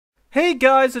Hey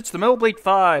guys, it's the MetalBlade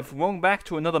 5. Welcome back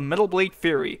to another MetalBlade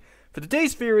theory. For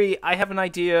today's theory, I have an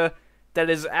idea that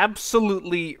is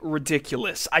absolutely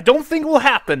ridiculous. I don't think it will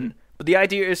happen, but the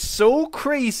idea is so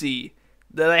crazy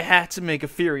that I had to make a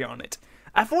theory on it.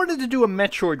 I've wanted to do a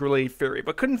Metroid-related theory,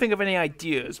 but couldn't think of any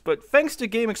ideas, but thanks to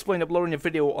GameXplain uploading a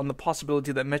video on the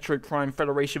possibility that Metroid Prime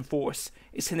Federation Force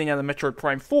is hinting at the Metroid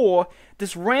Prime 4,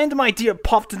 this random idea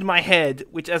popped into my head,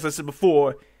 which, as I said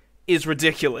before, is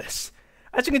ridiculous.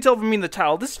 As you can tell from reading the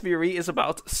title, this theory is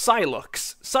about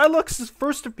Sylux. Sylux's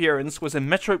first appearance was in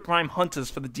Metroid Prime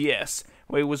Hunters for the DS,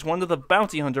 where he was one of the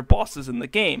bounty hunter bosses in the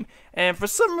game, and for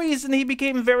some reason he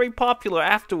became very popular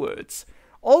afterwards.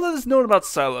 All that is known about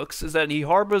Sylux is that he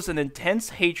harbors an intense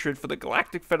hatred for the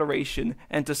Galactic Federation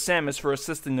and to Samus for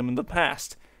assisting them in the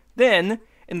past. Then,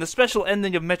 in the special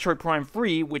ending of Metroid Prime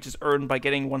 3, which is earned by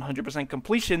getting 100%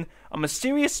 completion, a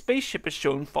mysterious spaceship is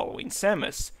shown following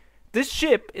Samus. This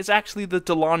ship is actually the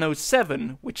Delano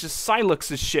 7, which is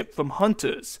Sylux's ship from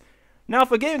Hunters. Now,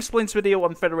 for GameXplain's video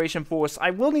on Federation Force,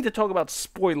 I will need to talk about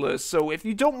spoilers, so if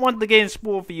you don't want the game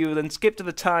spoiled for you, then skip to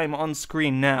the time on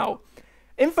screen now.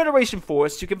 In Federation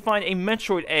Force, you can find a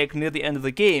Metroid egg near the end of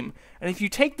the game, and if you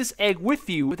take this egg with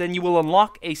you, then you will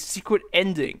unlock a secret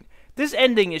ending. This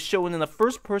ending is shown in a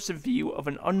first-person view of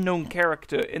an unknown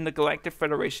character in the Galactic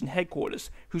Federation headquarters,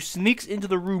 who sneaks into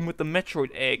the room with the Metroid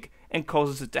egg and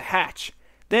causes it to hatch.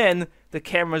 Then, the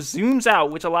camera zooms out,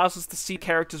 which allows us to see the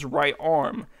character's right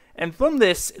arm, and from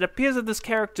this, it appears that this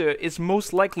character is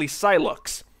most likely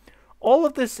Sylux. All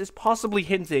of this is possibly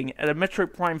hinting at a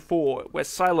Metroid Prime 4, where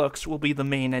Sylux will be the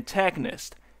main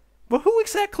antagonist. But who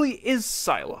exactly is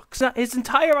Sylux? Now, his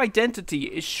entire identity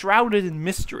is shrouded in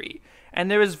mystery, and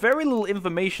there is very little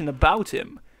information about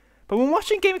him. But when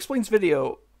watching GameXplain's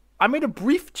video, I made a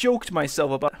brief joke to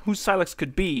myself about who Sylux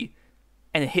could be,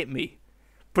 and it hit me.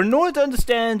 But in order to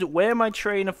understand where my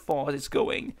train of thought is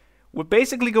going, we're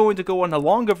basically going to go on a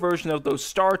longer version of those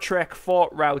Star Trek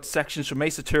Thought Route sections from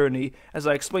Ace Attorney, as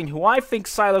I explain who I think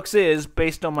Sylux is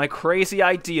based on my crazy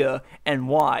idea, and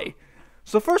why.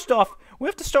 So first off, we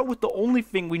have to start with the only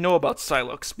thing we know about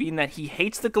Sylux, being that he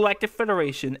hates the Galactic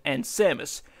Federation and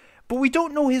Samus. But we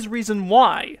don't know his reason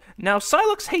why. Now,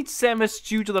 Sylux hates Samus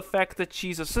due to the fact that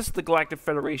she's assisted the Galactic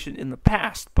Federation in the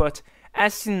past, but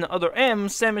as seen in other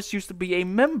M's, Samus used to be a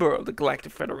member of the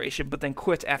Galactic Federation, but then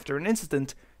quit after an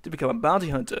incident to become a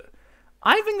bounty hunter.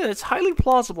 I think that it's highly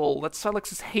plausible that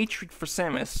Sylux's hatred for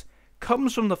Samus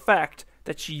comes from the fact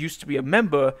that she used to be a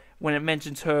member when it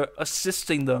mentions her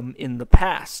assisting them in the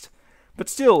past. But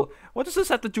still, what does this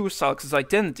have to do with Sylux's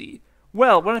identity?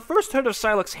 Well, when I first heard of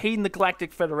Sylux hating the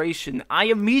Galactic Federation, I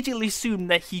immediately assumed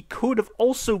that he could have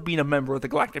also been a member of the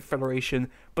Galactic Federation,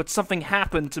 but something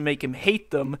happened to make him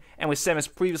hate them, and with Samus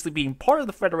previously being part of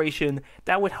the Federation,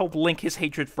 that would help link his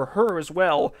hatred for her as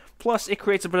well, plus it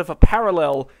creates a bit of a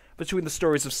parallel between the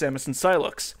stories of Samus and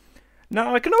Sylux.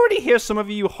 Now, I can already hear some of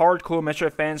you hardcore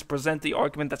Metroid fans present the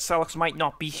argument that Sylux might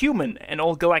not be human, and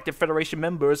all Galactic Federation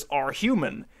members are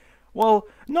human. Well,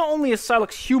 not only is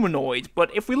Sylux humanoid,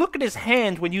 but if we look at his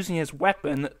hand when using his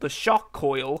weapon, the shock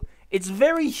coil, it's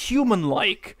very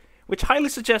human-like, which highly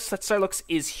suggests that Sylux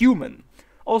is human.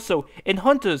 Also, in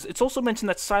Hunters, it's also mentioned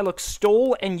that Sylux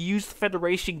stole and used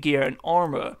Federation gear and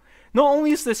armor. Not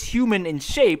only is this human in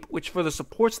shape, which further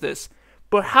supports this,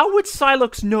 but how would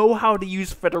Sylux know how to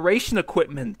use Federation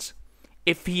equipment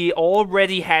if he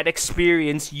already had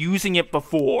experience using it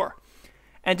before?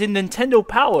 And in Nintendo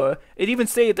Power, it even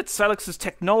stated that Sylux's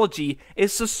technology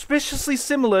is suspiciously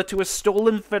similar to a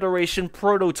stolen Federation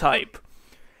prototype.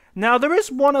 Now, there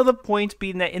is one other point,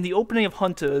 being that in the opening of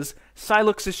Hunters,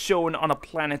 Sylux is shown on a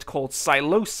planet called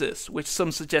Sylosis, which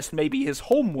some suggest may be his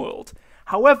homeworld.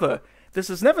 However,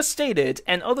 this is never stated,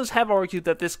 and others have argued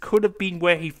that this could have been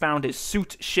where he found his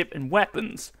suit, ship, and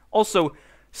weapons. Also,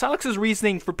 Sylux's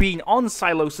reasoning for being on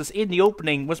Sylosis in the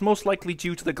opening was most likely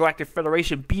due to the Galactic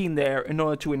Federation being there in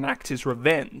order to enact his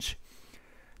revenge.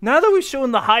 Now that we've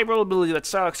shown the high probability that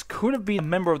Sylux could have been a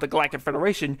member of the Galactic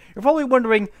Federation, you're probably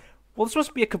wondering, well, this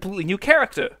must be a completely new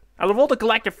character. Out of all the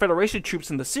Galactic Federation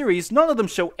troops in the series, none of them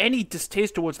show any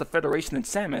distaste towards the Federation and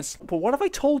Samus. But what if I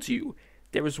told you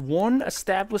there is one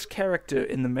established character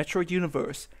in the Metroid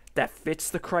universe that fits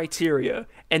the criteria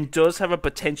and does have a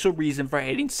potential reason for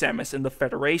hating Samus and the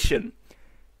Federation?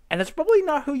 And it's probably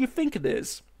not who you think it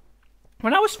is.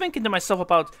 When I was thinking to myself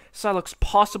about Sylux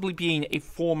possibly being a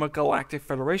former Galactic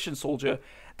Federation soldier,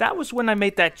 that was when I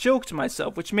made that joke to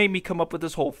myself, which made me come up with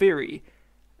this whole theory.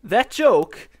 That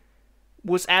joke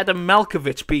was Adam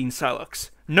Malkovich being Sylux.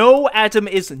 No, Adam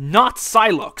is not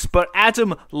Sylux, but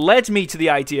Adam led me to the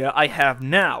idea I have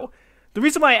now. The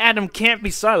reason why Adam can't be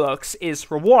Sylux is,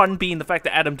 for one, being the fact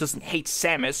that Adam doesn't hate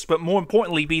Samus, but more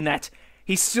importantly being that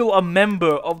he's still a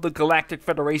member of the Galactic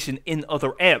Federation in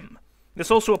Other M. This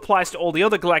also applies to all the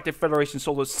other Galactic Federation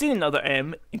soldiers seen in Other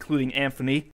M, including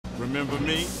Anthony. Remember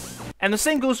me? And the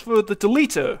same goes for the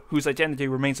Deleter, whose identity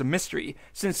remains a mystery,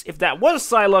 since if that was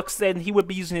Sylux, then he would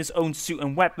be using his own suit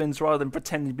and weapons rather than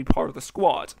pretending to be part of the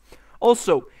squad.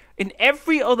 Also, in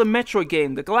every other Metroid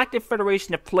game, the Galactic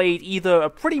Federation have played either a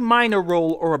pretty minor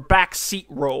role or a backseat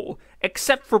role,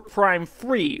 except for Prime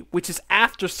 3, which is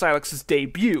after Sylux's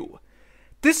debut.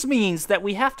 This means that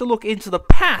we have to look into the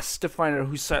past to find out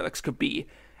who Sylux could be,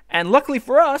 and luckily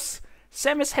for us,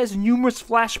 Samus has numerous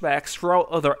flashbacks throughout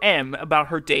Other M about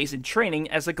her days in training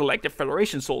as a Galactic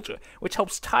Federation soldier, which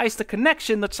helps ties the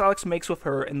connection that Sylux makes with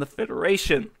her in the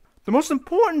Federation. The most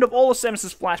important of all of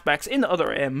Samus' flashbacks in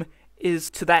Other M is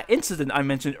to that incident I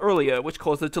mentioned earlier, which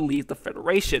caused her to leave the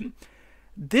Federation.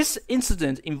 This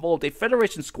incident involved a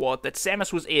Federation squad that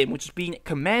Samus was in, which was being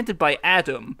commanded by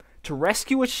Adam to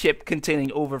rescue a ship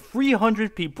containing over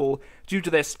 300 people due to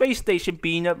their space station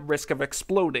being at risk of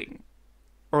exploding.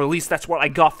 Or at least that's what I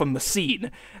got from the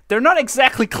scene. They're not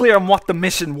exactly clear on what the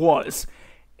mission was.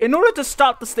 In order to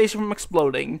stop the station from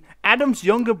exploding, Adam's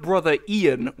younger brother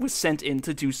Ian was sent in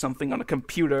to do something on a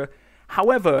computer.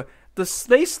 However, the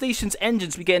space station's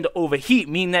engines began to overheat,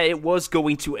 meaning that it was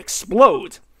going to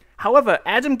explode. However,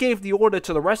 Adam gave the order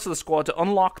to the rest of the squad to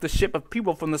unlock the ship of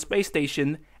people from the space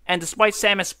station, and despite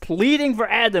Samus pleading for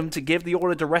Adam to give the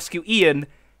order to rescue Ian,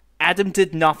 Adam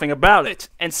did nothing about it,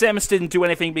 and Samus didn't do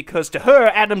anything because to her,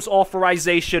 Adam's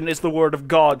authorization is the word of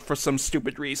God for some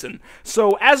stupid reason.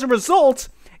 So, as a result,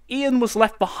 Ian was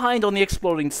left behind on the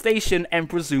exploding station and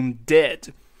presumed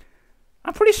dead.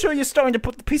 I'm pretty sure you're starting to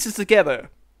put the pieces together.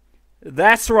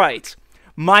 That's right.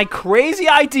 My crazy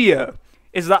idea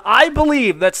is that I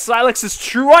believe that Sylux's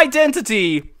true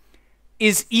identity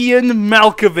is Ian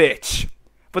Malkovich.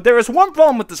 But there is one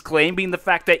problem with this claim, being the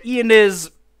fact that Ian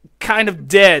is kind of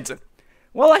dead.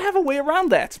 Well, I have a way around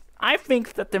that. I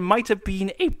think that there might have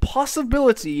been a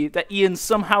possibility that Ian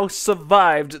somehow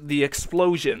survived the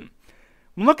explosion.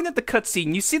 When looking at the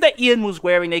cutscene, you see that Ian was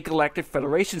wearing a Galactic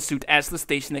Federation suit as the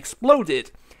station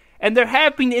exploded. And there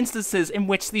have been instances in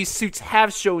which these suits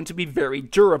have shown to be very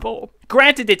durable.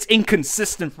 Granted, it's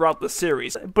inconsistent throughout the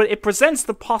series, but it presents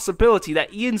the possibility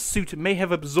that Ian's suit may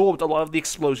have absorbed a lot of the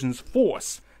explosion's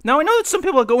force. Now, I know that some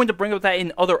people are going to bring up that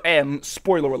in Other M,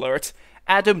 spoiler alert,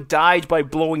 Adam died by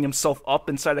blowing himself up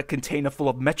inside a container full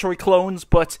of Metroid clones,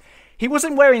 but he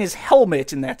wasn't wearing his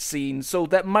helmet in that scene, so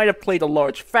that might have played a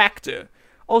large factor.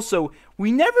 Also,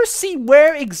 we never see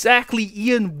where exactly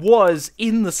Ian was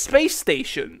in the space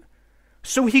station.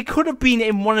 So he could have been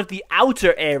in one of the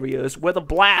outer areas where the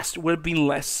blast would have been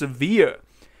less severe.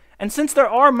 And since there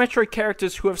are Metroid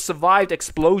characters who have survived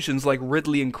explosions like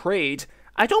Ridley and Kraid,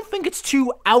 I don't think it's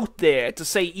too out there to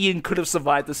say Ian could have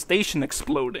survived the station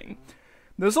exploding.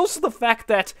 There's also the fact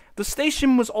that the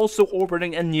station was also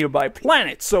orbiting a nearby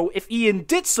planet, so if Ian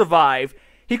did survive,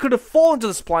 he could have fallen to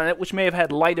this planet, which may have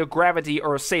had lighter gravity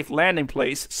or a safe landing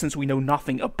place, since we know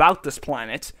nothing about this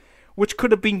planet, which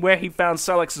could have been where he found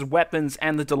Sylux's weapons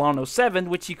and the Delano 7,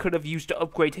 which he could have used to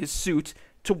upgrade his suit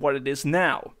to what it is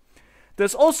now.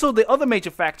 There's also the other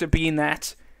major factor being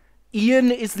that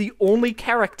Ian is the only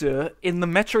character in the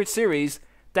Metroid series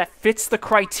that fits the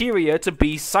criteria to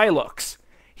be Sylux.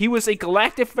 He was a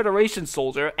Galactic Federation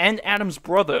soldier and Adam's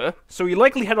brother, so he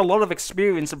likely had a lot of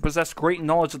experience and possessed great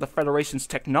knowledge of the Federation's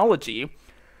technology.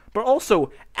 But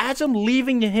also, Adam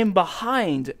leaving him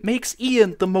behind makes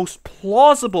Ian the most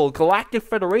plausible Galactic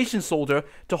Federation soldier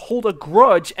to hold a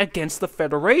grudge against the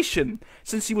Federation,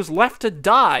 since he was left to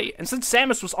die, and since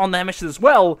Samus was on that mission as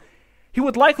well, he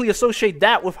would likely associate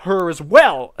that with her as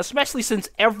well, especially since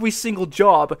every single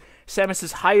job Samus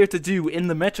is hired to do in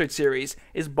the Metroid series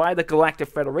is by the Galactic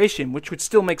Federation, which would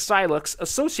still make Sylux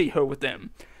associate her with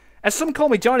them. As Some Call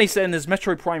Me Johnny said in his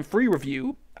Metroid Prime 3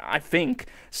 review, I think,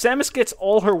 Samus gets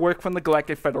all her work from the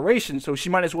Galactic Federation, so she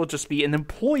might as well just be an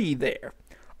employee there.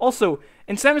 Also,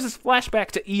 in Samus' flashback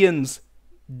to Ian's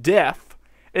death,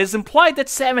 it is implied that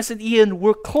Samus and Ian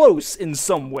were close in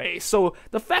some way, so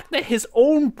the fact that his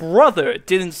own brother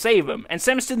didn't save him, and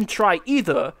Samus didn't try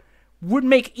either, would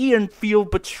make Ian feel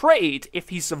betrayed if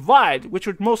he survived, which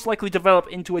would most likely develop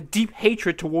into a deep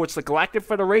hatred towards the Galactic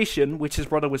Federation, which his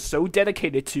brother was so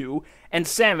dedicated to, and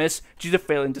Samus due to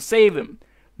failing to save him,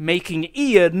 making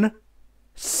Ian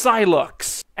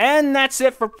Sylux. And that's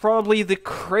it for probably the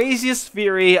craziest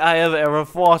theory I have ever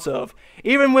thought of,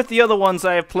 even with the other ones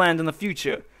I have planned in the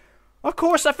future. Of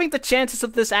course, I think the chances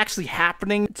of this actually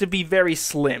happening to be very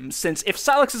slim, since if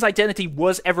Sylux's identity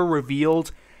was ever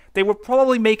revealed, they would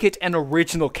probably make it an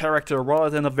original character rather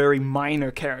than a very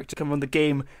minor character, coming from the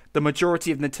game the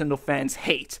majority of Nintendo fans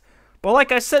hate. But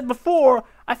like I said before,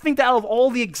 I think that out of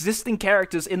all the existing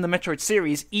characters in the Metroid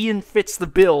series, Ian fits the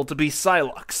bill to be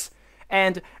Sylux.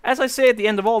 And as I say at the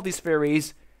end of all these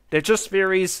theories, they're just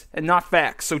theories and not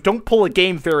facts, so don't pull a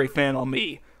game theory fan on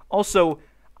me. Also,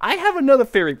 I have another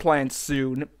theory planned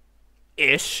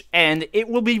soon-ish, and it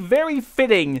will be very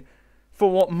fitting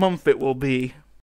for what month it will be.